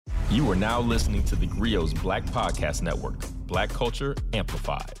You are now listening to the Grio's Black Podcast Network, Black Culture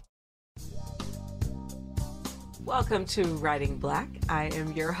Amplified. Welcome to Writing Black. I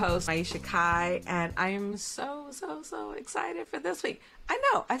am your host, Aisha Kai, and I am so excited for this week. I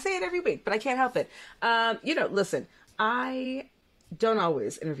know, I say it every week, but I can't help it. Listen, I don't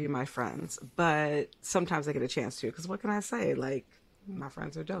always interview my friends, but sometimes I get a chance to, because what can I say? Like, my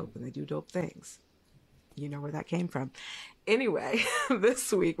friends are dope, and they do dope things. You know where that came from. Anyway,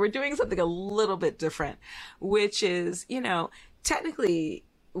 this week we're doing something a little bit different, which is, technically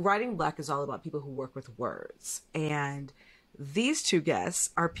Writing Black is all about people who work with words. And these two guests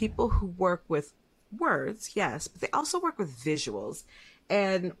are people who work with words, yes, but they also work with visuals.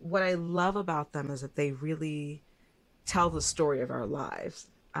 And what I love about them is that they really tell the story of our lives,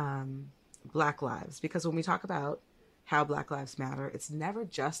 Black lives. Because when we talk about how Black lives matter, it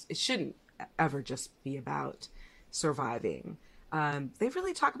shouldn't ever just be about surviving. They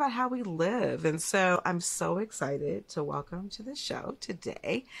really talk about how we live. And so I'm so excited to welcome to the show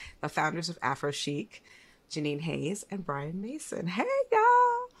today the founders of AphroChic, Janine Hayes and Brian Mason. Hey,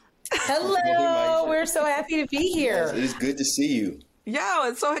 y'all. Hello. We're so happy to be here. Yes, it is good to see you. Yo,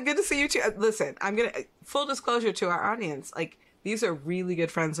 it's so good to see you too. Listen, I'm going to, full disclosure to our audience, like, these are really good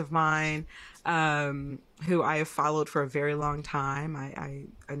friends of mine who I have followed for a very long time. I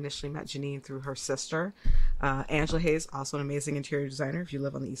initially met Janine through her sister, Angela Hayes, also an amazing interior designer if you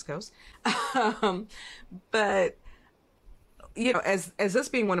live on the East Coast. But, as this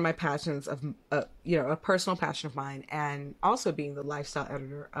being one of my passions of, a personal passion of mine, and also being the lifestyle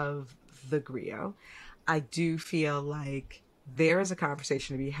editor of The Grio, I do feel like there is a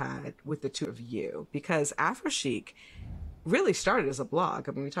conversation to be had with the two of you, because AphroChic really started as a blog.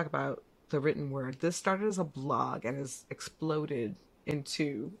 I mean, we talk about the written word. This started as a blog and has exploded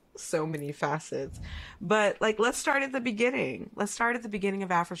into so many facets. But let's start at the beginning. Let's start at the beginning of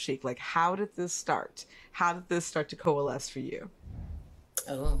AphroChic. Like, how did this start? How did this start to coalesce for you?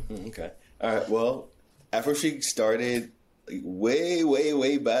 Oh, okay. All right. Well, AphroChic started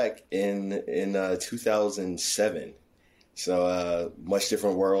way back in 2007. So much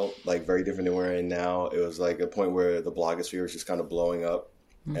different world, like very different than we're in now. It was like a point where the blogosphere was just kind of blowing up.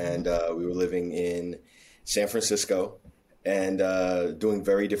 Mm-hmm. And we were living in San Francisco and doing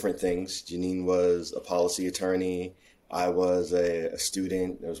very different things. Janine was a policy attorney. I was a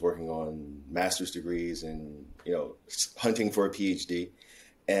student. I was working on master's degrees and, hunting for a PhD.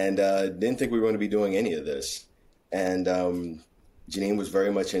 And didn't think we were going to be doing any of this. And Janine was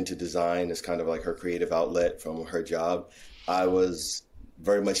very much into design as kind of like her creative outlet from her job. I was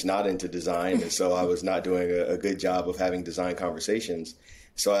very much not into design, and so I was not doing a good job of having design conversations.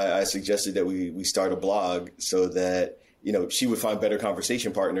 So I suggested that we start a blog so that, she would find better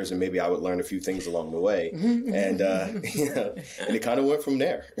conversation partners and maybe I would learn a few things along the way. And, and it kind of went from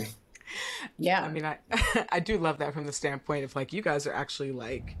there. Yeah. I mean, I do love that from the standpoint of you guys are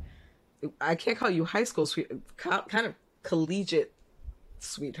actually I can't call you high school kind of collegiate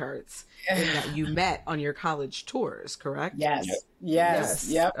sweethearts in that you met on your college tours, correct? Yes.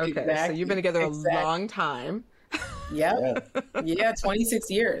 Yep. Okay. Exactly. So you've been together a long time. Yep. Yeah. 26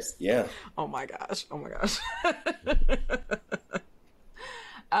 years. Yeah. Oh my gosh.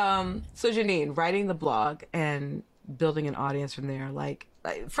 So Janine, writing the blog and building an audience from there,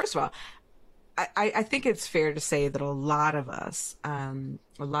 first of all, I think it's fair to say that a lot of us, a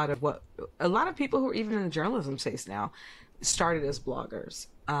lot of people who are even in the journalism space now started as bloggers.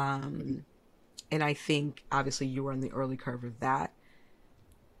 And I think obviously you were on the early curve of that.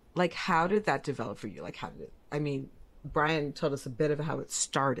 How did that develop for you? Brian told us a bit of how it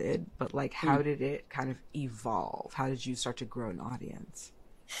started, but how did it kind of evolve? How did you start to grow an audience?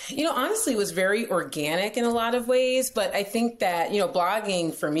 Honestly, it was very organic in a lot of ways, but I think that,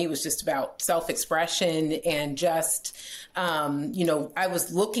 blogging for me was just about self-expression and just, I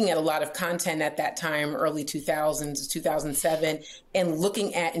was looking at a lot of content at that time, early 2000s, 2007, and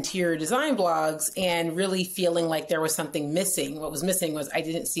looking at interior design blogs and really feeling like there was something missing. What was missing was I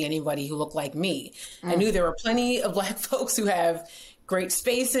didn't see anybody who looked like me. I knew there were plenty of Black folks who have great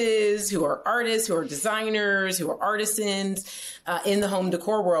spaces, who are artists, who are designers, who are artisans in the home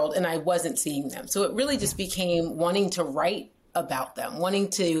decor world, and I wasn't seeing them. So it really just became wanting to write about them, wanting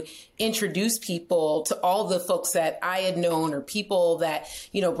to introduce people to all the folks that I had known or people that,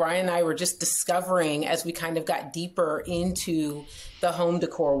 Brian and I were just discovering as we kind of got deeper into the home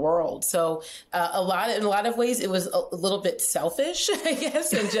decor world. So in a lot of ways, it was a little bit selfish, I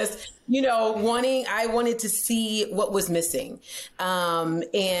guess, and just, I wanted to see what was missing.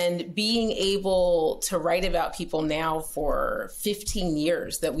 And being able to write about people now for 15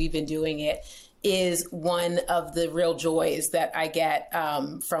 years that we've been doing it, is one of the real joys that I get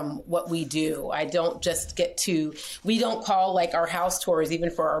from what we do. I don't just we don't call like our house tours, even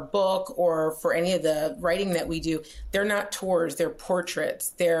for our book or for any of the writing that we do. They're not tours, they're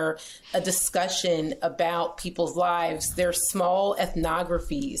portraits. They're a discussion about people's lives. They're small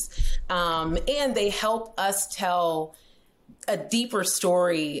ethnographies. And they help us tell a deeper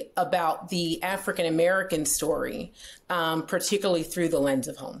story about the African American story, particularly through the lens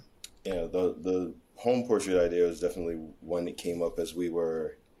of home. Yeah, the home portrait idea is definitely one that came up as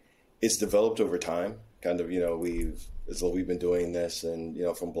it's developed over time. Kind of, we've been doing this and,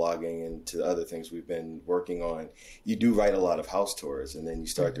 from blogging and to other things we've been working on. You do write a lot of house tours, and then you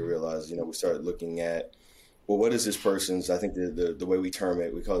start to realize, we start looking at, well, what is this person's, I think the way we term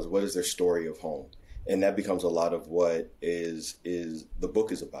it, we call it, what is their story of home? And that becomes a lot of what is the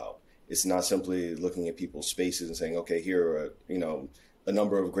book is about. It's not simply looking at people's spaces and saying, okay, here are, a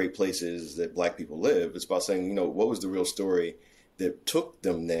number of great places that Black people live. It's about saying, what was the real story that took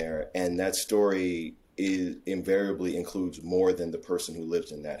them there? And that story invariably includes more than the person who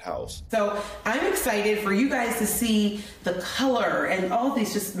lives in that house. So I'm excited for you guys to see the color and all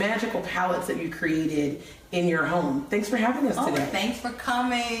these just magical palettes that you created in your home. Thanks for having us today. Thanks for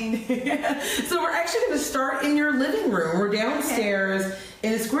coming. So we're actually going to start in your living room. We're downstairs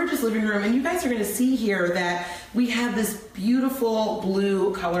in this gorgeous living room, and you guys are going to see here that we have this beautiful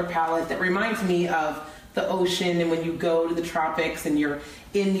blue color palette that reminds me of the ocean, and when you go to the tropics and you're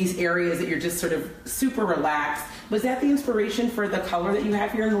in these areas that you're just sort of super relaxed. Was that the inspiration for the color that you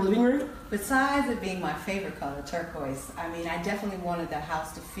have here in the living room? Besides it being my favorite color, turquoise, I definitely wanted the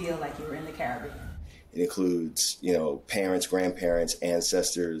house to feel like you were in the Caribbean. It includes, parents, grandparents,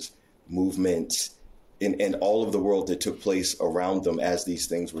 ancestors, movements, and all of the world that took place around them as these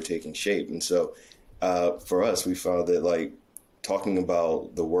things were taking shape. And so for us, we found that talking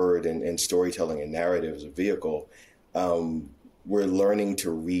about the word and storytelling and narrative as a vehicle, we're learning to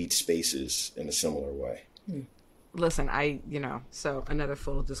read spaces in a similar way. Listen, so another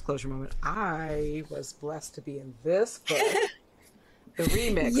full disclosure moment. I was blessed to be in this book, the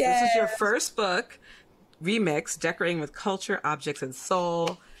remix. Yeah. This is your first book, Remix, Decorating with Culture, Objects, and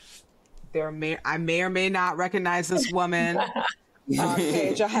Soul. I may or may not recognize this woman.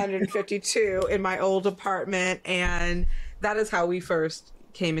 Page 152 in my old apartment, and that is how we first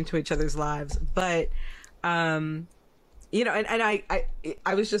came into each other's lives. But and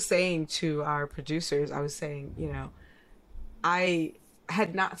I was just saying to our producers, I was saying, I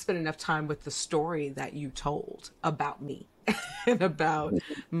had not spent enough time with the story that you told about me and about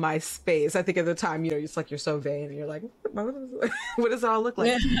my space. I think at the time, it's like you're so vain and you're like, what does it all look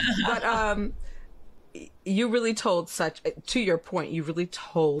like? But you really told to your point, you really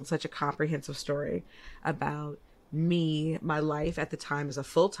told such a comprehensive story about me, my life at the time as a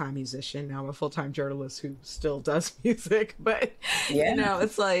full-time musician. Now I'm a full-time journalist who still does music, but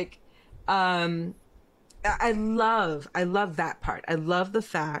it's like, I love that part. I love the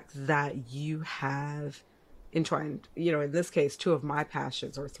fact that you have entwined, in this case, two of my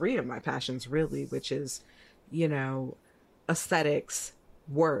passions, or three of my passions really, which is, aesthetics,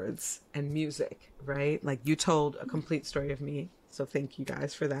 words, and music, right? Like, you told a complete story of me. So thank you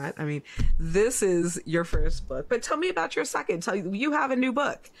guys for that. This is your first book, but tell me about your second. You have a new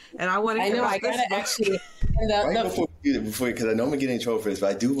book, and I want to hear about this book. Actually, before, because I know I'm going to get in trouble for this, but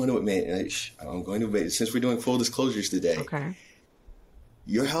I do want to admit, I'm going to admit, since we're doing full disclosures today, okay,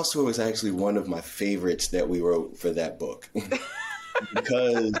 your house tour was actually one of my favorites that we wrote for that book.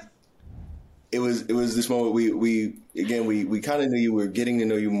 Because it was this moment we kind of knew you, we were getting to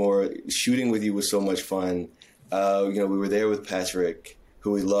know you more. Shooting with you was so much fun. We were there with Patrick,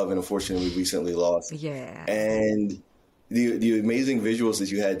 who we love and unfortunately we recently lost. Yeah. And the amazing visuals that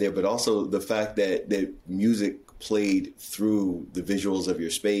you had there, but also the fact that music played through the visuals of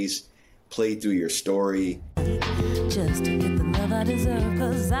your space, played through your story. Just to get the love I deserve,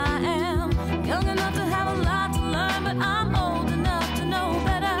 'cause I am young enough to have a lot to learn, but I'm old enough to know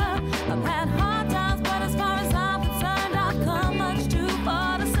better. I've had hard times, but as far as I'm concerned, I've come much too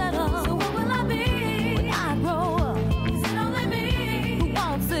far to settle. So what will I be when I grow up? Is it only me who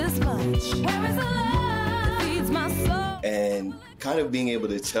wants this much? Where is the love that feeds my soul? And kind of being able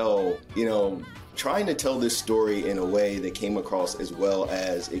to tell, trying to tell this story in a way that came across as well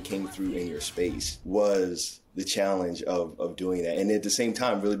as it came through in your space was the challenge of doing that. And at the same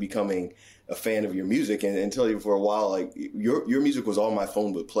time, really becoming a fan of your music. And tell you for a while, like your music was all my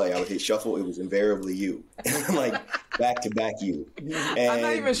phone would play. I would hit shuffle. It was invariably you. like back to back you. And I'm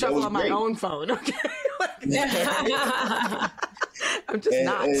not even shuffling on my own phone. Okay. I'm just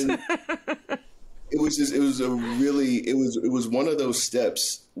not. It was one of those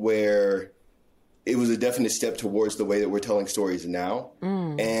steps where it was a definite step towards the way that we're telling stories now.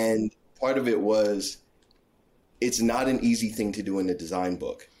 And part of it was, it's not an easy thing to do in a design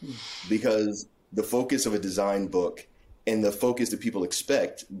book, because the focus of a design book and the focus that people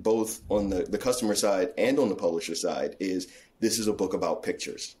expect, both on the customer side and on the publisher side, is this is a book about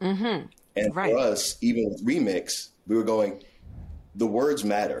pictures. And for us, even with Remix, we were going, the words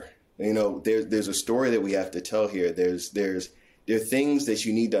matter. You know, there's a story that we have to tell here. There are things that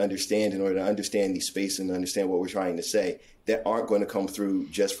you need to understand in order to understand these spaces and understand what we're trying to say that aren't going to come through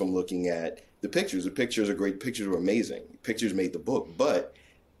just from looking at the pictures. The pictures are great. Pictures were amazing. Pictures made the book, but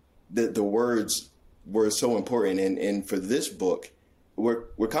the words were so important. And for this book,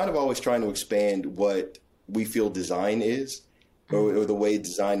 we're kind of always trying to expand what we feel design is, or the way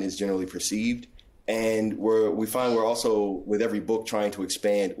design is generally perceived. And we find we're also, with every book, trying to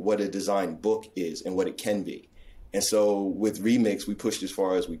expand what a design book is and what it can be. And so with Remix, we pushed as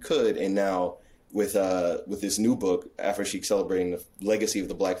far as we could. And now with this new book, AphroChic, celebrating the legacy of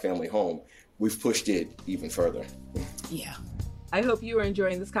the Black family home, we've pushed it even further. Yeah. I hope you are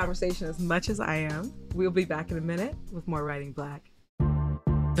enjoying this conversation as much as I am. We'll be back in a minute with more Writing Black.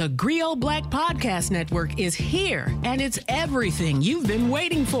 The Griot Black Podcast Network is here, and it's everything you've been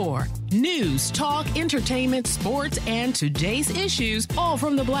waiting for. News, talk, entertainment, sports, and today's issues, all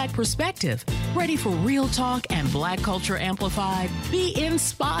from the Black perspective. Ready for real talk and Black culture amplified? Be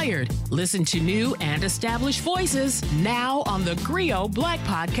inspired. Listen to new and established voices now on the Griot Black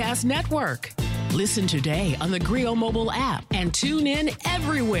Podcast Network. Listen today on the Griot mobile app and tune in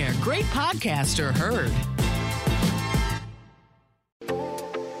everywhere great podcasts are heard.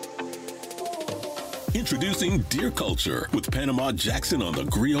 Introducing Dear Culture with Panama Jackson on the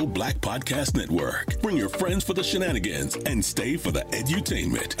Griot Black Podcast Network. Bring your friends for the shenanigans and stay for the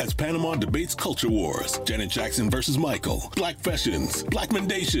edutainment as Panama debates culture wars, Janet Jackson versus Michael, Black fashions, Black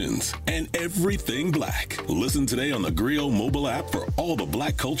mendations, and everything Black. Listen today on the Griot mobile app for all the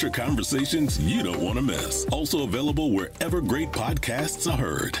Black culture conversations you don't want to miss. Also available wherever great podcasts are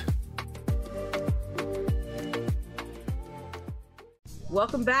heard.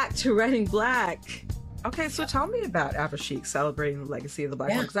 Welcome back to Writing Black. Okay, so tell me about AphroChic, celebrating the legacy of the Black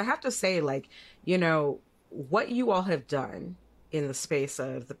woman. Because I have to say, like, you know, what you all have done in the space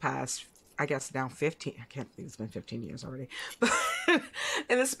of the past, I guess now 15, I can't believe it's been 15 years already, but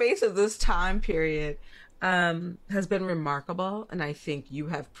in the space of this time period has been remarkable. And I think you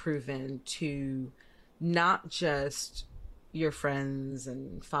have proven to not just your friends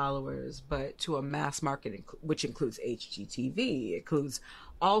and followers, but to a mass market, which includes HGTV, includes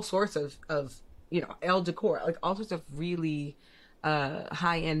all sorts of you know, Elle Decor, like all sorts of really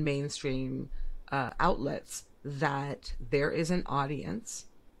high-end mainstream outlets, that there is an audience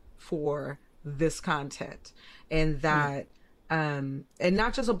for this content, and that and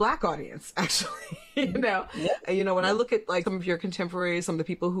not just a Black audience, actually. You know, when I look at like some of your contemporaries, some of the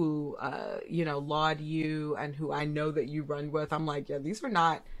people who you know, laud you and who I know that you run with, I'm like, yeah, these are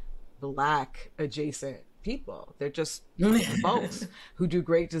not Black adjacent people. They're just folks who do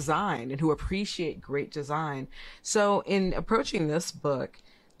great design and who appreciate great design. So in approaching this book,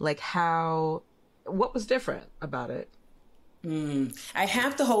 like what was different about it? I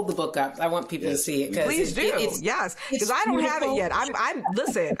have to hold the book up. I want people to see it. Please do. Yes, because I don't have it yet.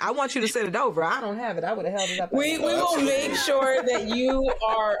 Listen, I want you to send it over. I don't have it. I would have held it up. We will make sure that you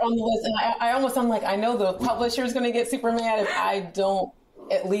are on the list. And I'm like, I know the publisher is going to get super mad if I don't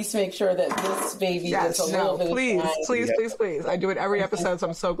at least make sure that this baby gets a little bit of time. Please. I do it every episode, so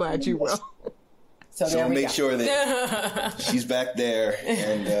I'm so glad you will. So make sure that she's back there.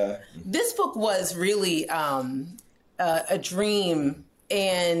 And this book was really a dream,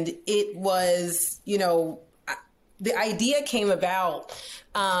 and it was, you know, the idea came about.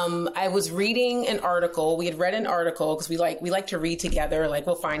 I was reading an article. We had read an article because we like to read together. Like,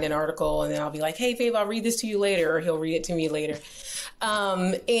 we'll find an article and then I'll be like, hey, babe, I'll read this to you later, or he'll read it to me later.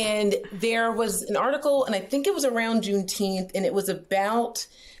 And there was an article, and I think it was around Juneteenth, and it was about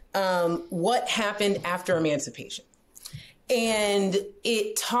what happened after emancipation. And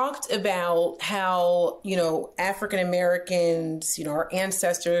it talked about how, you know, African Americans, you know, our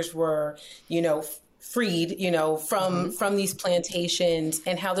ancestors were, you know, freed, you know, from these plantations,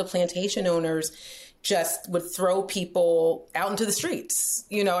 and how the plantation owners just would throw people out into the streets.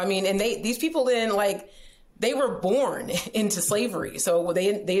 You know, I mean, and these people didn't, like, they were born into slavery, so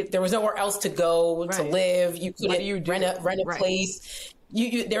there was nowhere else to go to live. You couldn't rent a place.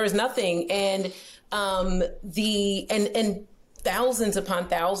 There was nothing, and thousands upon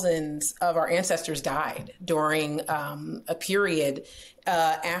thousands of our ancestors died during a period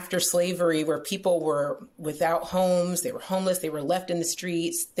after slavery where people were without homes, they were homeless, they were left in the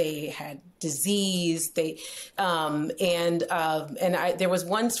streets, they had disease, there was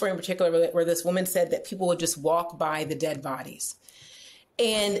one story in particular where this woman said that people would just walk by the dead bodies.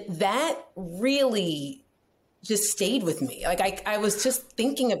 And that really just stayed with me. Like I was just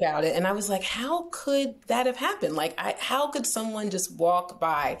thinking about it and I was like, how could that have happened? Like, how could someone just walk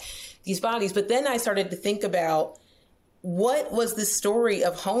by these bodies? But then I started to think about what was the story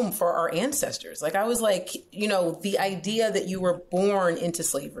of home for our ancestors? Like, I was like, you know, the idea that you were born into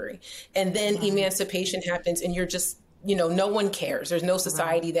slavery and then emancipation happens and you're just, you know, no one cares. There's no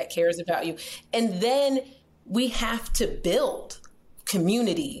society that cares about you. And then we have to build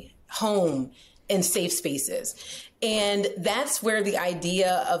community, home, and safe spaces. And that's where the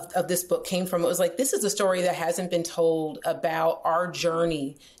idea of this book came from. It was like, this is a story that hasn't been told about our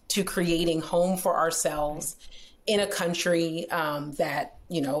journey to creating home for ourselves in a country that,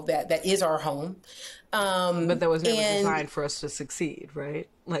 you know, that is our home. But that was never designed for us to succeed, right?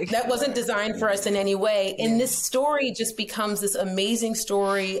 Like that wasn't designed for us in any way. And this story just becomes this amazing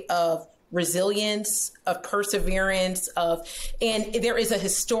story of resilience, of perseverance, and there is a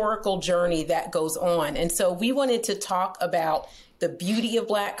historical journey that goes on. And so we wanted to talk about the beauty of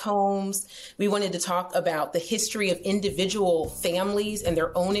Black homes. We wanted to talk about the history of individual families and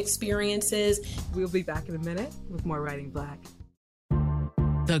their own experiences. We'll be back in a minute with more Writing Black.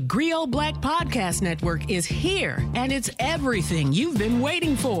 The Griot Black Podcast Network is here, and it's everything you've been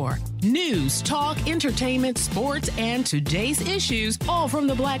waiting for. News, talk, entertainment, sports, and today's issues, all from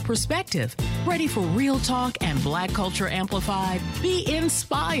the Black perspective. Ready for real talk and Black culture amplified? Be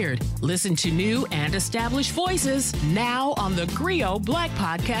inspired. Listen to new and established voices now on the Griot Black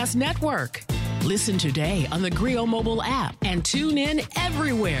Podcast Network. Listen today on the Griot mobile app and tune in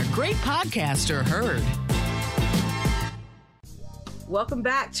everywhere great podcasts are heard. Welcome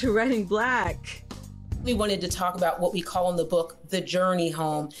back to Writing Black. We wanted to talk about what we call in the book, the journey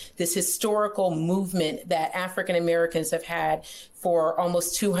home, this historical movement that African Americans have had for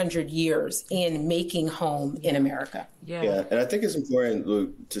almost 200 years in making home in America. Yeah, and I think it's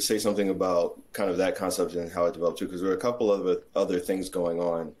important to say something about kind of that concept and how it developed too, because there were a couple of other things going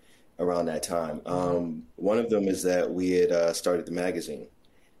on around that time. One of them is that we had started the magazine.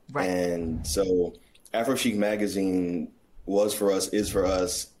 Right. And so AphroChic magazine was for us, is for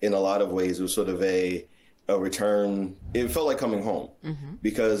us in a lot of ways. It was sort of a return. It felt like coming home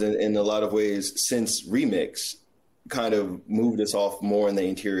because in a lot of ways, since Remix kind of moved us off more in the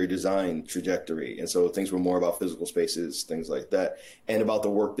interior design trajectory. And so things were more about physical spaces, things like that, and about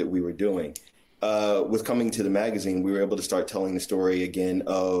the work that we were doing. With coming to the magazine, we were able to start telling the story again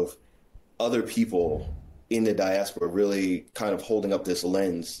of other people in the diaspora, really kind of holding up this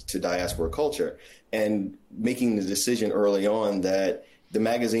lens to diaspora culture and making the decision early on that the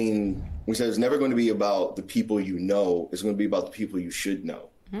magazine, we said, it's never going to be about the people you know, it's going to be about the people you should know.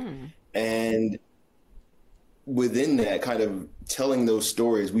 And within that, kind of telling those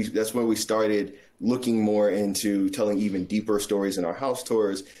stories, that's when we started looking more into telling even deeper stories in our house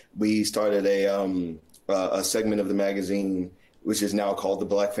tours. We started a segment of the magazine, which is now called the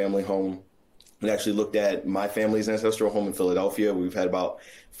Black Family Home. We actually looked at my family's ancestral home in Philadelphia. We've had about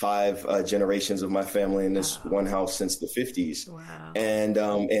 5 generations of my family in this one house since the 50s. Wow.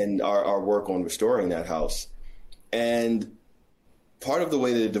 And our work on restoring that house. And part of the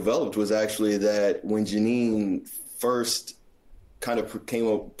way that it developed was actually that when Janine first kind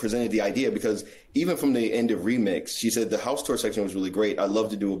of presented the idea, because even from the end of Remix, she said the house tour section was really great. I'd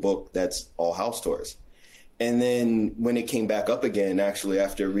love to do a book that's all house tours. And then when it came back up again, actually,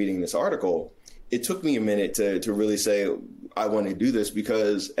 after reading this article, it took me a minute to really say, I want to do this,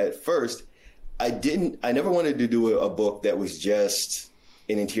 because at first I never wanted to do a book that was just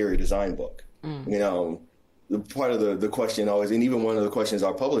an interior design book. You know, part of the question always, and even one of the questions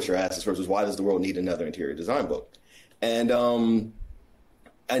our publisher asked us first was, why does the world need another interior design book? And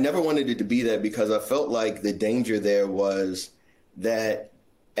I never wanted it to be that, because I felt like the danger there was that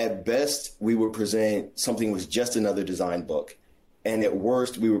at best we would present something was just another design book. And at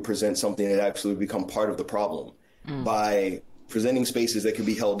worst, we would present something that actually would become part of the problem by presenting spaces that could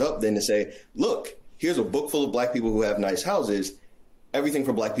be held up then to say, look, here's a book full of Black people who have nice houses. Everything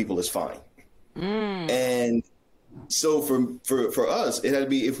for Black people is fine. And so for us, it had to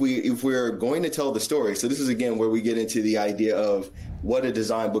be, if we're going to tell the story. So this is, again, where we get into the idea of what a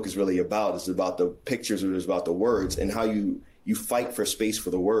design book is really about. It's about the pictures, it's about the words, and how you fight for space for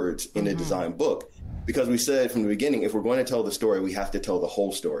the words in a design book. Because we said from the beginning, if we're going to tell the story, we have to tell the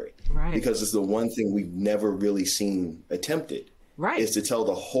whole story. Right. Because it's the one thing we've never really seen attempted. Right. is to tell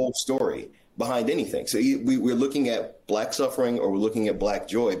the whole story behind anything. So we're looking at Black suffering or we're looking at Black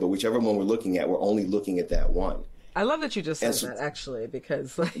joy, but whichever one we're looking at, we're only looking at that one. I love that you just said that, actually,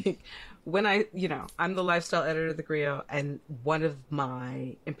 because like when I'm the lifestyle editor of the Griot, and one of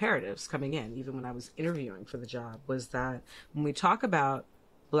my imperatives coming in, even when I was interviewing for the job, was that when we talk about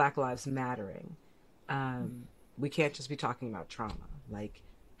Black Lives Mattering, we can't just be talking about trauma. Like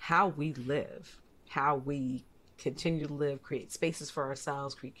how we live, how we continue to live, create spaces for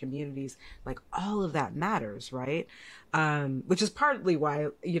ourselves, create communities, like all of that matters, right? Which is partly why,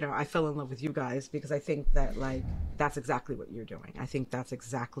 I fell in love with you guys, because I think that like, that's exactly what you're doing. I think that's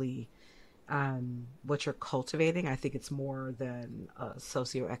exactly what you're cultivating. I think it's more than a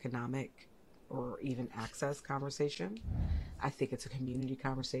socioeconomic or even access conversation. I think it's a community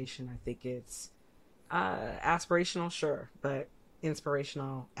conversation. I think it's aspirational, sure, but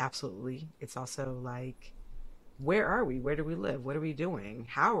inspirational, absolutely. It's also like, where are we? Where do we live? What are we doing?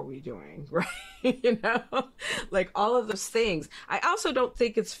 How are we doing? Right? Like all of those things. I also don't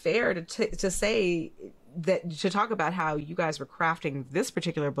think it's fair to say that, to talk about how you guys were crafting this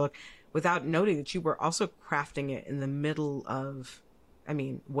particular book without noting that you were also crafting it in the middle of,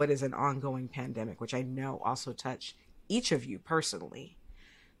 what is an ongoing pandemic, which I know also touched each of you personally.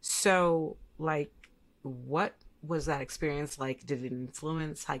 So like, what was that experience like? Did it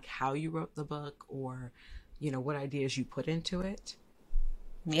influence like how you wrote the book, or what ideas you put into it?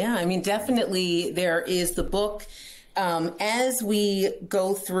 Yeah, definitely there is the book. As we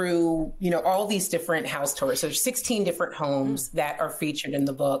go through, all these different house tours, so there's 16 different homes that are featured in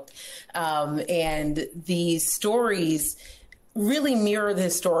the book. And these stories really mirror the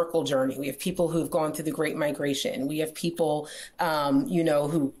historical journey. We have people who've gone through the Great Migration. We have people, I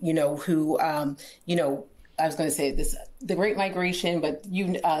was going to say this, the Great Migration, but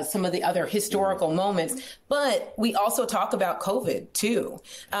some of the other historical moments. But we also talk about COVID too,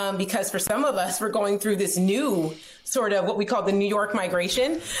 because for some of us, we're going through this new sort of what we call the New York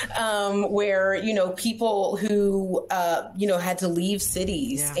migration, where, people who, had to leave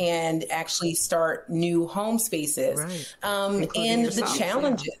cities and actually start new home spaces, and the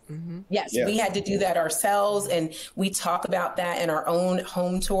challenges. Yeah. Mm-hmm. Yes, we had to do that ourselves. And we talk about that in our own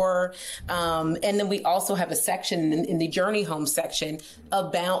home tour. And then we also have a section in the Journey Home section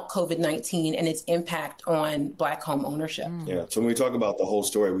about COVID-19 and its impact on Black home ownership. Yeah. So when we talk about the whole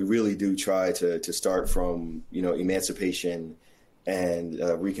story, we really do try to start from, emancipation and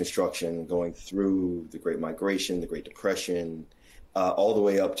Reconstruction, going through the Great Migration, the Great Depression, all the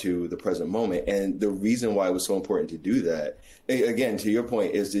way up to the present moment. And the reason why it was so important to do that, again, to your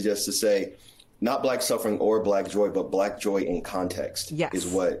point, is to say, not Black suffering or Black joy, but Black joy in context is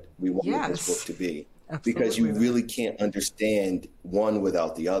what we wanted this book to be. Absolutely. Because you really can't understand one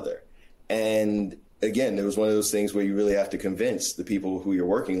without the other. And again, it was one of those things where you really have to convince the people who you're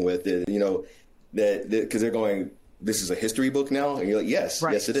working with that, that because they're going, this is a history book now? And you're like, yes,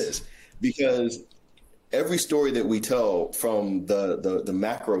 yes, it is. Because every story that we tell from the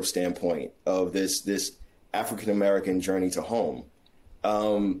macro standpoint of this African-American journey to home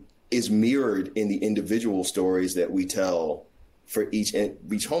is mirrored in the individual stories that we tell for each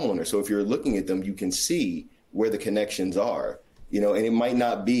homeowner. So if you're looking at them, you can see where the connections are, and it might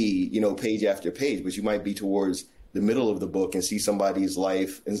not be, page after page, but you might be towards the middle of the book and see somebody's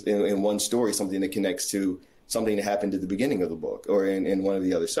life in one story, something that connects to something that happened at the beginning of the book or in one of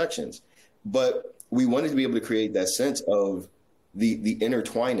the other sections. But we wanted to be able to create that sense of the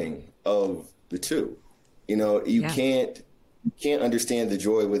intertwining of the two. You can't understand the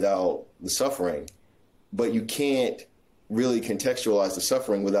joy without the suffering, but you can't really contextualize the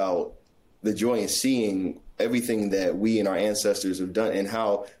suffering without the joy in seeing everything that we and our ancestors have done and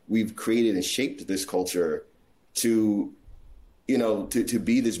how we've created and shaped this culture to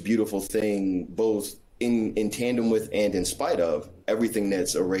be this beautiful thing, both in tandem with and in spite of everything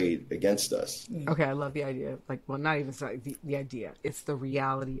that's arrayed against us. Okay, I love the idea. Not even the idea. It's the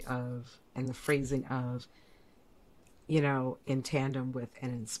reality of and the phrasing of, in tandem with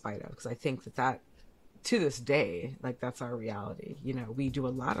and in spite of. Because I think that to this day, that's our reality. We do a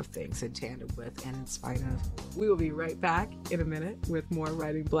lot of things in tandem with and in spite of. We will be right back in a minute with more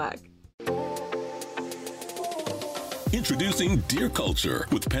Writing Black. Introducing Dear Culture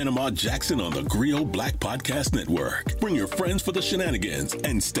with Panama Jackson on the Griot Black Podcast Network. Bring your friends for the shenanigans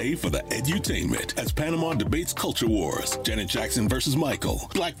and stay for the edutainment as Panama debates culture wars, Janet Jackson versus Michael,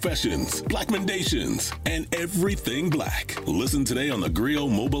 Black fashions, Black mendations, and everything Black. Listen today on the Griot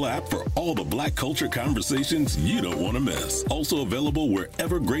mobile app for all the Black culture conversations you don't want to miss. Also available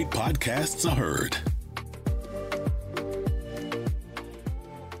wherever great podcasts are heard.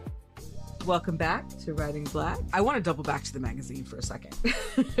 Welcome back to Writing Black. I want to double back to the magazine for a second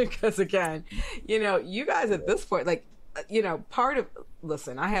because again, you guys at this point, like, part of,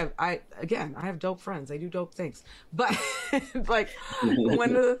 listen, I have dope friends. I do dope things, but like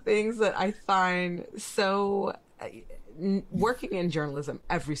one of the things that I find so working in journalism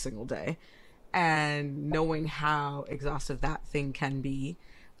every single day and knowing how exhaustive that thing can be,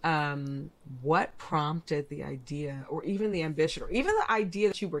 what prompted the idea or even the ambition or even the idea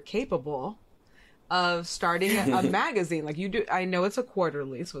that you were capable of starting a magazine like you do? I know it's a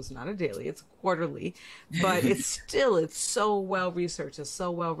quarterly, so it's not a daily, it's a quarterly, but it's so well researched, it's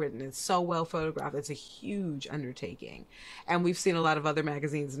so well written, it's so well photographed. It's a huge undertaking. And we've seen a lot of other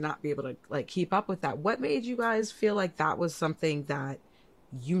magazines not be able to like keep up with that. What made you guys feel like that was something that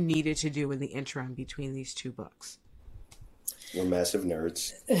you needed to do in the interim between these two books? We're massive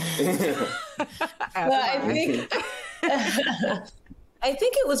nerds. I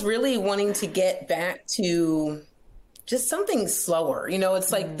think it was really wanting to get back to just something slower.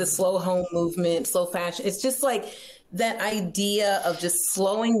 It's like the slow home movement, slow fashion. It's just like that idea of just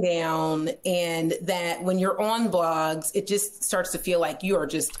slowing down, and that when you're on blogs, it just starts to feel like you are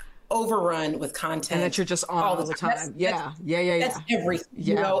just overrun with content. And that you're just on all the time. That's everything.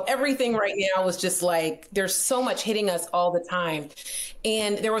 Yeah. Everything right now is just like, there's so much hitting us all the time.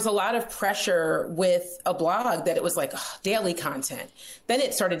 And there was a lot of pressure with a blog that it was like daily content. Then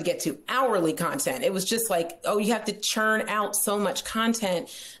it started to get to hourly content. It was just like, you have to churn out so much content.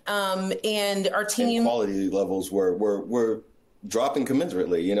 And our team... And quality levels were dropping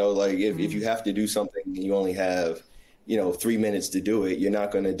commensurately. Like if you have to do something, you only have 3 minutes to do it, you're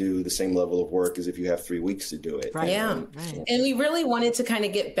not going to do the same level of work as if you have 3 weeks to do it. Right. Yeah. Right. And we really wanted to kind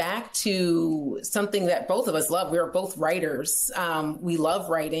of get back to something that both of us love. We are both writers. We love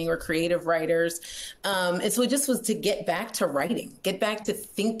writing. We're creative writers. And so it just was to get back to writing, get back to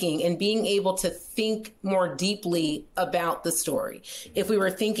thinking and being able to think more deeply about the story. If we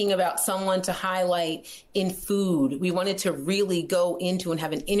were thinking about someone to highlight in food, we wanted to really go into and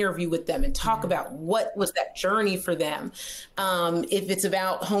have an interview with them and talk about what was that journey for them. If it's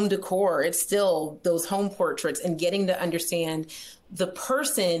about home decor, it's still those home portraits and getting to understand the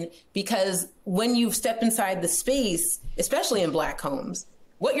person, because when you step inside the space, especially in Black homes,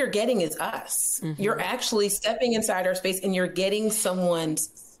 what you're getting is us. Mm-hmm. You're actually stepping inside our space and you're getting someone's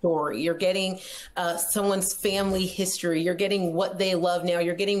story. You're getting someone's family history. You're getting what they love now.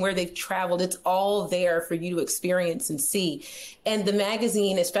 You're getting where they've traveled. It's all there for you to experience and see. And the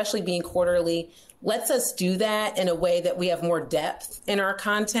magazine, especially being quarterly, lets us do that in a way that we have more depth in our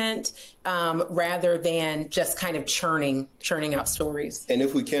content, rather than just kind of churning out stories. And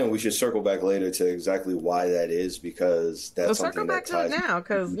if we can, we should circle back later to exactly why that is, because that's something that ties. Circle back to it now,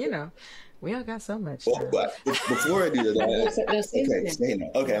 because we all got so much. Before I do that, I'm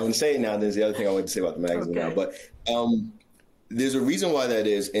going to say it now. There's the other thing I want to say about the magazine now, but there's a reason why that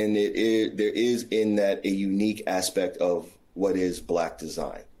is, and there is in that a unique aspect of what is Black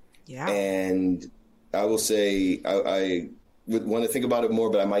design. Yeah. And I will say I would want to think about it more,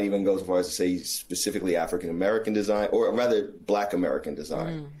 but I might even go as far as to say specifically African American design, or rather Black American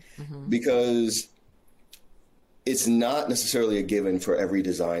design, because it's not necessarily a given for every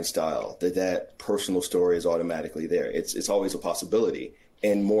design style that personal story is automatically there. It's always a possibility.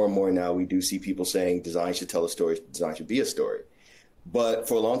 And more now we do see people saying design should tell a story, design should be a story. But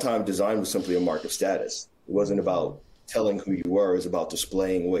for a long time, design was simply a mark of status. It wasn't about telling who you were, is about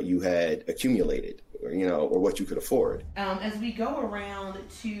displaying what you had accumulated, or what you could afford. As we go around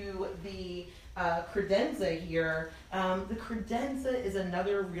to the credenza here, the credenza is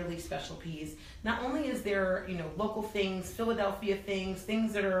another really special piece. Not only is there, local things, Philadelphia things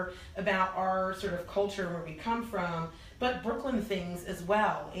that are about our sort of culture and where we come from, but Brooklyn things as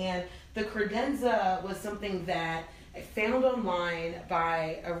well. And the credenza was something that I found online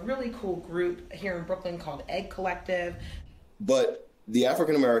by a really cool group here in Brooklyn called Egg Collective. But the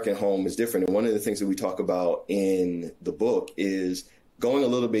African American home is different. And one of the things that we talk about in the book is going a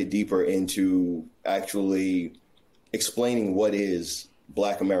little bit deeper into actually explaining what is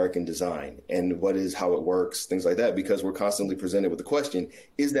Black American design and what is, how it works, things like that, because we're constantly presented with the question,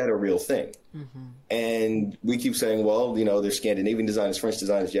 is that a real thing? Mm-hmm. And we keep saying, well, there's Scandinavian design, there's French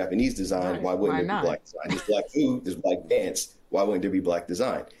design, there's Japanese design. Right. Why wouldn't there be Black design? There's Black food, there's Black dance. Why wouldn't there be Black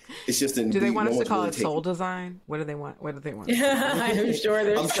design? It's just do they want us to call it soul design? What do they want? I'm sure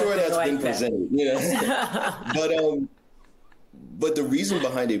that's been presented. But the reason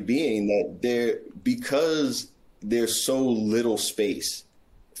behind it being that because there's so little space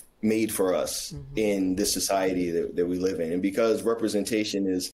made for us in this society that we live in, and because representation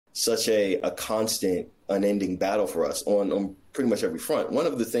is such a constant, unending battle for us on pretty much every front. One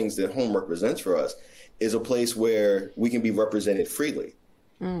of the things that home represents for us is a place where we can be represented freely.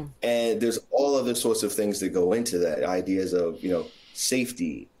 And there's all other sorts of things that go into that, ideas of,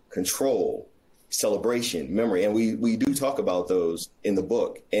 safety, control, celebration, memory. And we do talk about those in the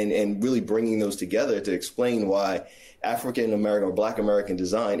book and really bringing those together to explain why African American or Black American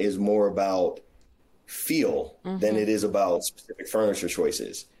design is more about feel than it is about specific furniture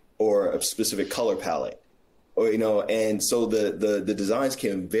choices or a specific color palette, or, and so the designs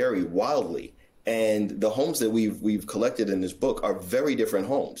can vary wildly. And the homes that we've collected in this book are very different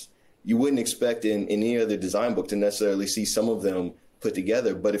homes. You wouldn't expect in any other design book to necessarily see some of them put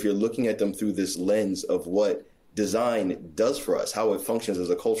together. But if you're looking at them through this lens of what design does for us, how it functions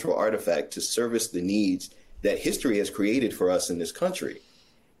as a cultural artifact to service the needs that history has created for us in this country,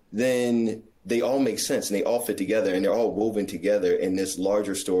 then they all make sense and they all fit together and they're all woven together in this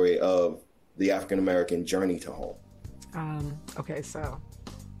larger story of the African American journey to home. Okay, so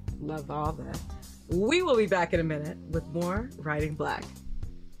love all that. We will be back in a minute with more Writing Black.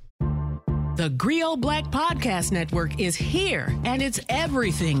 The Griot Black Podcast Network is here, and it's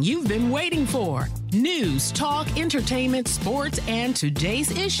everything you've been waiting for. News, talk, entertainment, sports, and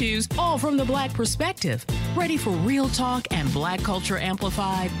today's issues, all from the Black perspective. Ready for real talk and Black culture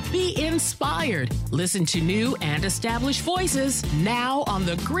amplified? Be inspired. Listen to new and established voices now on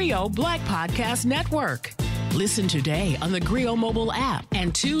the Griot Black Podcast Network. Listen today on the Griot mobile app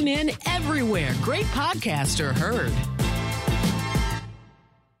and tune in everywhere great podcasts are heard.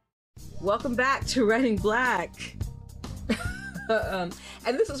 Welcome back to Writing Black. And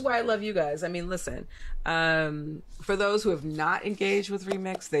this is why I love you guys. I mean, listen, for those who have not engaged with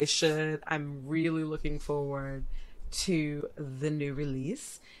Remix, they should. I'm really looking forward to the new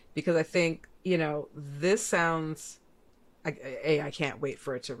release because I think, this sounds, I can't wait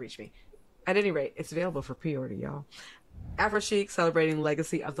for it to reach me. At any rate, it's available for pre-order, y'all. AphroChic, celebrating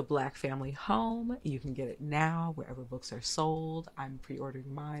legacy of the Black family home. You can get it now wherever books are sold. I'm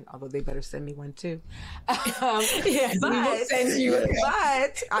pre-ordering mine, although they better send me one too. Yes, we will send you.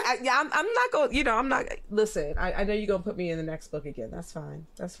 But I'm not going. I'm not. Listen, I know you're gonna put me in the next book again. That's fine.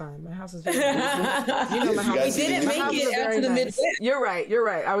 That's fine. My house is very nice. My house. We didn't make it out to the Midwest. You're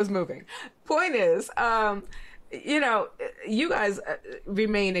right. I was moving. Point is, you guys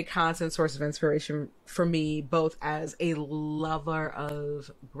remain a constant source of inspiration for me, both as a lover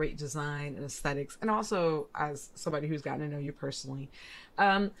of great design and aesthetics, and also as somebody who's gotten to know you personally.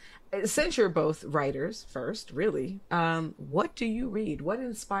 Since you're both writers first, really, what do you read? What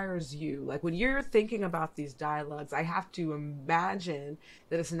inspires you? Like when you're thinking about these dialogues, I have to imagine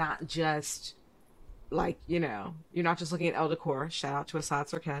that it's not just like, you're not just looking at Elle Decor, shout out to Assad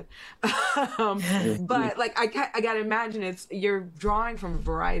Sarkett. But like, I gotta imagine you're drawing from a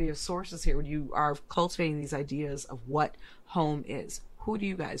variety of sources here when you are cultivating these ideas of what home is. Who do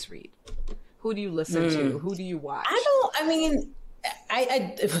you guys read? Who do you listen to? Who do you watch?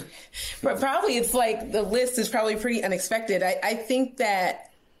 I probably it's like the list is probably pretty unexpected. I think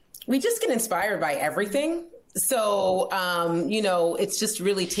that we just get inspired by everything. So, it's just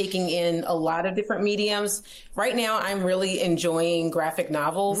really taking in a lot of different mediums. Right now, I'm really enjoying graphic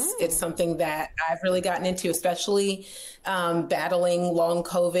novels. It's something that I've really gotten into, especially battling long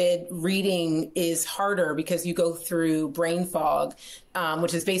COVID. Reading is harder because you go through brain fog,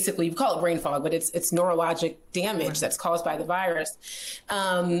 which is basically, you call it brain fog, but it's neurologic damage that's caused by the virus.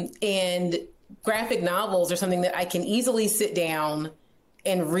 And graphic novels are something that I can easily sit down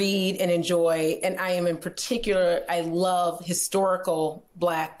and read and enjoy. And I love historical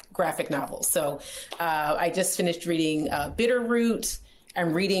Black graphic novels. So I just finished reading Bitterroot.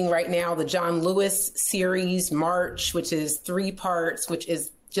 I'm reading right now the John Lewis series, March, which is 3 parts, which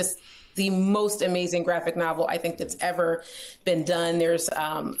is just the most amazing graphic novel I think that's ever been done. There's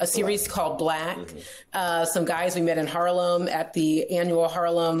a series called Black. Some guys we met in Harlem at the annual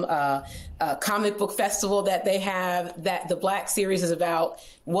Harlem comic book festival that they have, that the Black series is about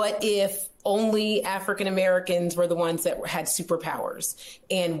what if only African Americans were the ones that had superpowers,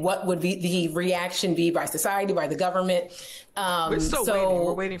 and what would be the reaction be by society, by the government. We're still waiting.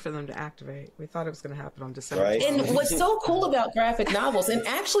 We're waiting for them to activate. We thought it was going to happen on December. Right. And what's so cool about graphic novels, and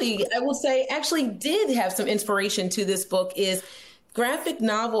actually, I will say, did have some inspiration to this book, is graphic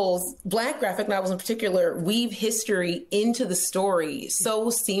novels, Black graphic novels in particular, weave history into the story so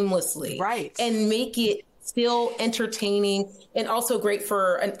seamlessly. Right. And make it still entertaining and also great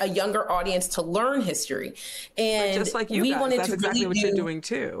for a younger audience to learn history. And just like you guys, that's exactly what you're doing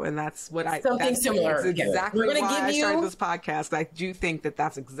too. And that's what something similar. That's exactly why I started this podcast. I do think that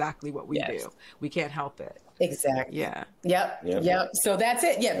that's exactly what we do. We can't help it. Exactly. Yeah. Yep. So that's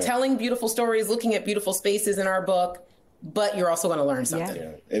it. Yeah. Telling beautiful stories, looking at beautiful spaces in our book. but you're also going to learn something.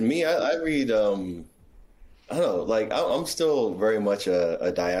 Yeah. And me, I read, I don't know, like I'm still very much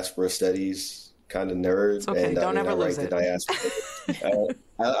a diaspora studies kind of nerd. It's okay. And don't ever lose it. I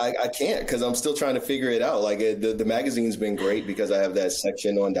can't, because I'm still trying to figure it out. Like the magazine's been great because I have that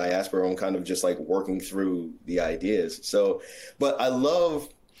section on diaspora. I'm kind of just like working through the ideas. So, but I love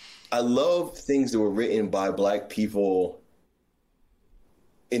things that were written by Black people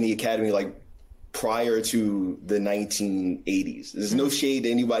in the academy, like prior to the 1980s. There's no shade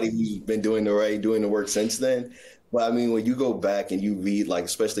to anybody who's been doing the work since then. But I mean, when you go back and you read, like,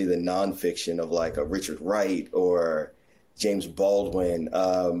 especially the nonfiction of like a Richard Wright or James Baldwin,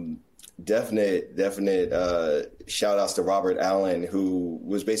 definite shout outs to Robert Allen, who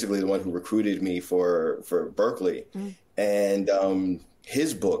was basically the one who recruited me for Berkeley. And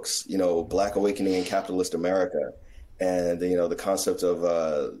his books, Black Awakening in Capitalist America, and the concept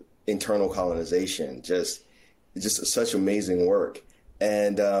of internal colonization, just such amazing work.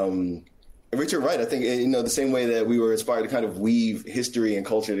 And Richard Wright, I think, the same way that we were inspired to kind of weave history and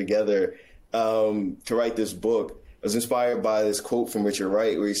culture together to write this book, I was inspired by this quote from Richard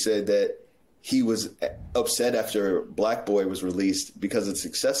Wright where he said that he was upset after Black Boy was released because of the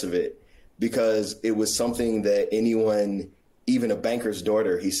success of it, because it was something that anyone, even a banker's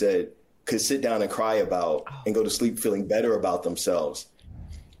daughter, he said, could sit down and cry about and go to sleep feeling better about themselves.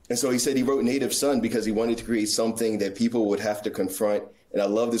 And so he said he wrote Native Son because he wanted to create something that people would have to confront. And I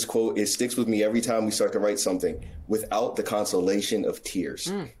love this quote. It sticks with me every time we start to write something: without the consolation of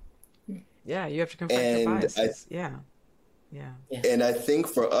tears. Yeah, you have to confront your biases. Yeah. And I think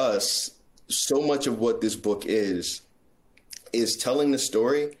for us, so much of what this book is telling the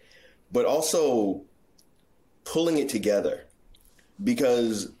story, but also pulling it together.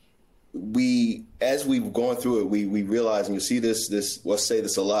 Because as we've gone through it, we realize, and you see this, we'll say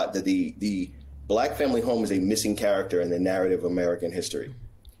this a lot, that the Black family home is a missing character in the narrative of American history.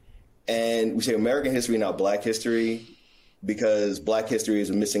 And we say American history, not Black history, because Black history is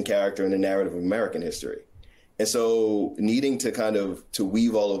a missing character in the narrative of American history. And so needing to kind of to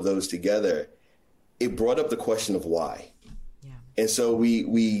weave all of those together, it brought up the question of why. Yeah. And so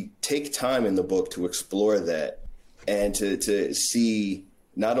we take time in the book to explore that and to see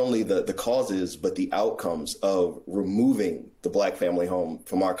not only the causes, but the outcomes of removing the Black family home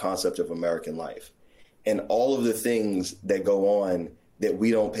from our concept of American life, and all of the things that go on that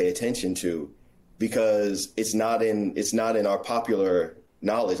we don't pay attention to because it's not in our popular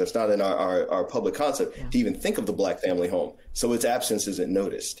knowledge. It's not in our public concept to even think of the Black family home. So its absence isn't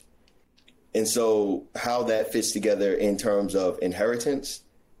noticed. And so how that fits together in terms of inheritance,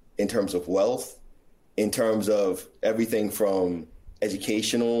 in terms of wealth, in terms of everything from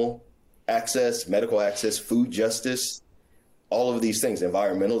educational access, medical access, food justice, all of these things,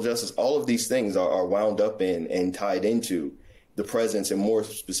 environmental justice, all of these things are wound up in and tied into the presence, and more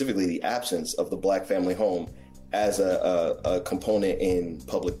specifically, the absence of the Black family home as a component in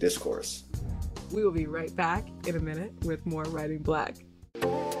public discourse. We will be right back in a minute with more Writing Black.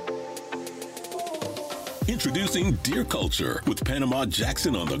 Introducing Dear Culture with Panama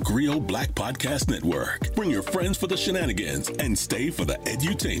Jackson on the Griot Black Podcast Network. Bring your friends for the shenanigans and stay for the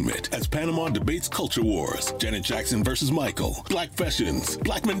edutainment as Panama debates culture wars, Janet Jackson versus Michael, Black fashions,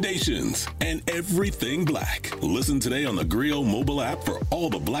 Black mendations, and everything Black. Listen today on the Griot mobile app for all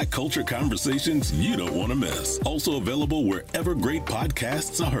the Black culture conversations you don't want to miss. Also available wherever great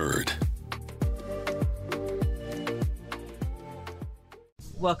podcasts are heard.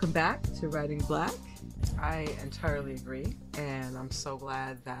 Welcome back to Writing Black. I entirely agree, and I'm so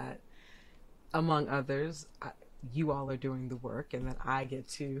glad that, among others, you all are doing the work, and that I get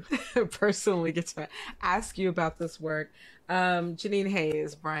to personally get to ask you about this work. Janine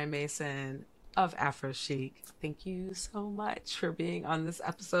Hayes, Brian Mason of AphroChic, thank you so much for being on this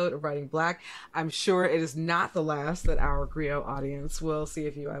episode of Writing Black. I'm sure it is not the last that our Griot audience will see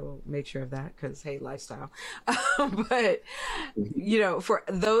of you. I will make sure of that because, hey, lifestyle. But, for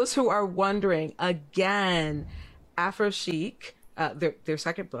those who are wondering, again, AphroChic, their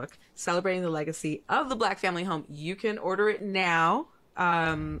second book, Celebrating the Legacy of the Black Family Home, you can order it now.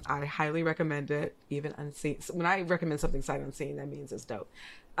 I highly recommend it, even unseen. When I recommend something sight unseen, that means it's dope.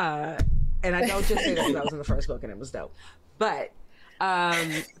 And I don't just say that because I was in the first book and it was dope. But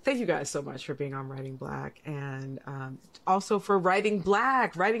thank you guys so much for being on Writing Black, and also for writing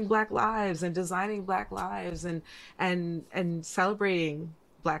Black lives and designing Black lives and celebrating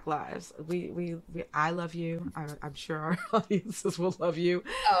Black lives. I love you. I'm sure our audiences will love you.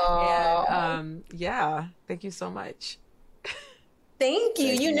 And thank you so much. Thank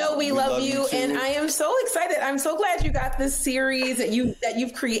you. You know we love you, and I am so excited. I'm so glad you got this series, that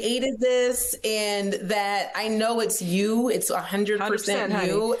you've created this, and that I know it's you. It's 100%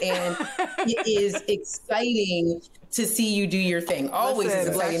 you, and it is exciting to see you do your thing. Always is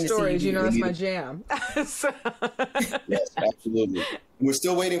exciting to see you. You know, that's my jam. Yes, absolutely. We're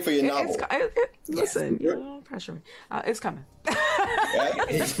still waiting for your novel. Listen, don't pressure me. It's coming.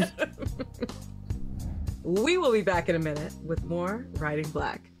 We will be back in a minute with more Writing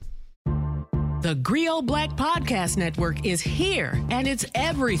Black. The Griot Black Podcast Network is here, and it's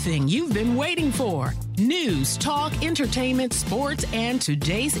everything you've been waiting for. News, talk, entertainment, sports, and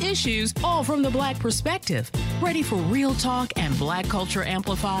today's issues, all from the Black perspective. Ready for real talk and Black culture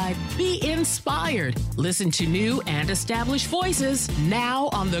amplified? Be inspired. Listen to new and established voices now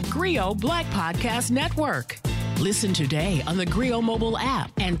on the Griot Black Podcast Network. Listen today on the Griot mobile app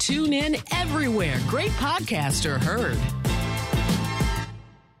and tune in everywhere great podcasts are heard.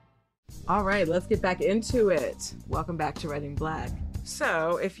 All right, let's get back into it. Welcome back to Writing Black.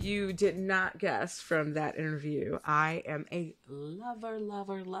 So, if you did not guess from that interview, I am a lover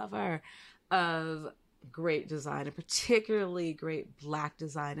of great design, and particularly great Black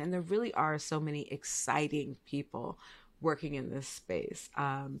design. And there really are so many exciting people working in this space.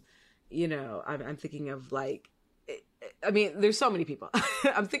 You know, I'm thinking of there's so many people.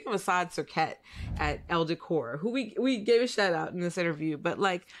 I'm thinking of Assad Serket at Elle Decor, who we gave a shout out in this interview. But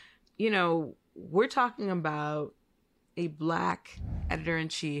we're talking about a Black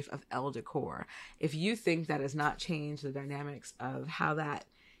editor-in-chief of Elle Decor. If you think that has not changed the dynamics of how that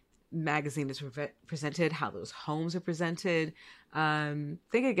magazine is presented, how those homes are presented,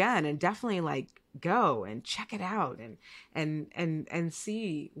 think again, and definitely go and check it out and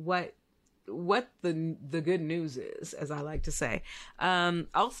see what the good news is, as I like to say.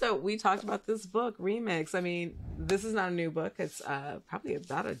 Also, we talked about this book, Remix. I mean, this is not a new book. It's probably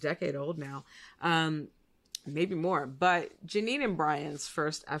about a decade old now, maybe more. But Janine and Brian's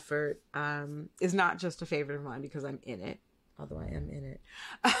first effort is not just a favorite of mine because I'm in it, although I am in it.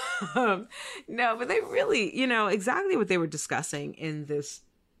 No, but they really, exactly what they were discussing in this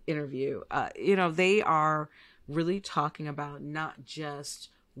interview. They are really talking about not just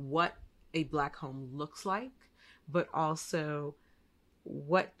what a Black home looks like, but also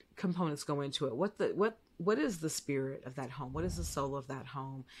what components go into it. What is the spirit of that home? What is the soul of that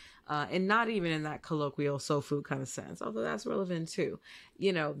home? And not even in that colloquial soul food kind of sense, although that's relevant too.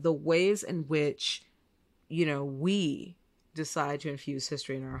 The ways in which, we decide to infuse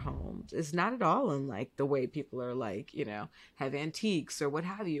history in our homes is not at all unlike the way people are have antiques or what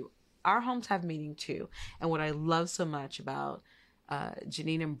have you. Our homes have meaning too. And what I love so much about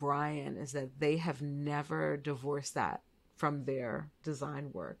Janine and Brian is that they have never divorced that from their design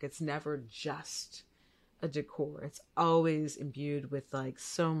work. It's never just a decor. It's always imbued with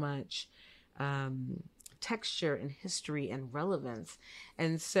so much texture and history and relevance.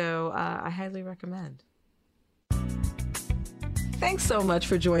 And so I highly recommend. Thanks so much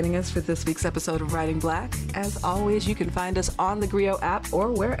for joining us for this week's episode of Writing Black. As always, you can find us on the Griot app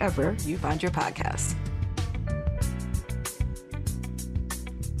or wherever you find your podcasts.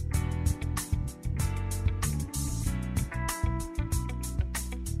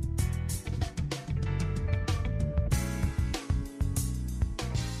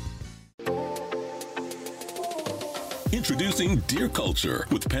 Introducing Dear Culture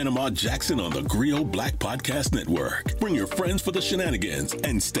with Panama Jackson on the Griot Black Podcast Network. Bring your friends for the shenanigans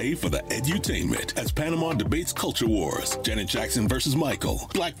and stay for the edutainment as Panama debates culture wars, Janet Jackson versus Michael,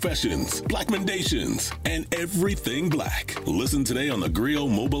 Black fashions, Black mendations, and everything Black. Listen today on the Griot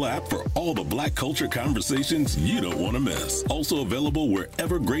mobile app for all the Black culture conversations you don't want to miss. Also available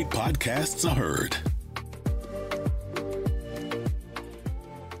wherever great podcasts are heard.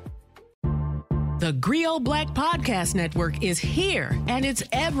 The Griot Black Podcast Network is here, and it's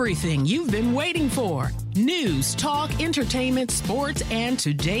everything you've been waiting for. News, talk, entertainment, sports, and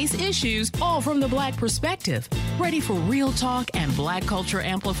today's issues, all from the Black perspective. Ready for real talk and Black culture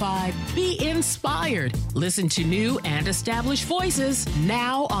amplified? Be inspired. Listen to new and established voices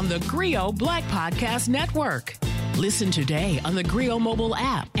now on the Griot Black Podcast Network. Listen today on the Griot mobile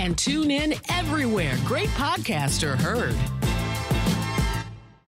app and tune in everywhere great podcasts are heard.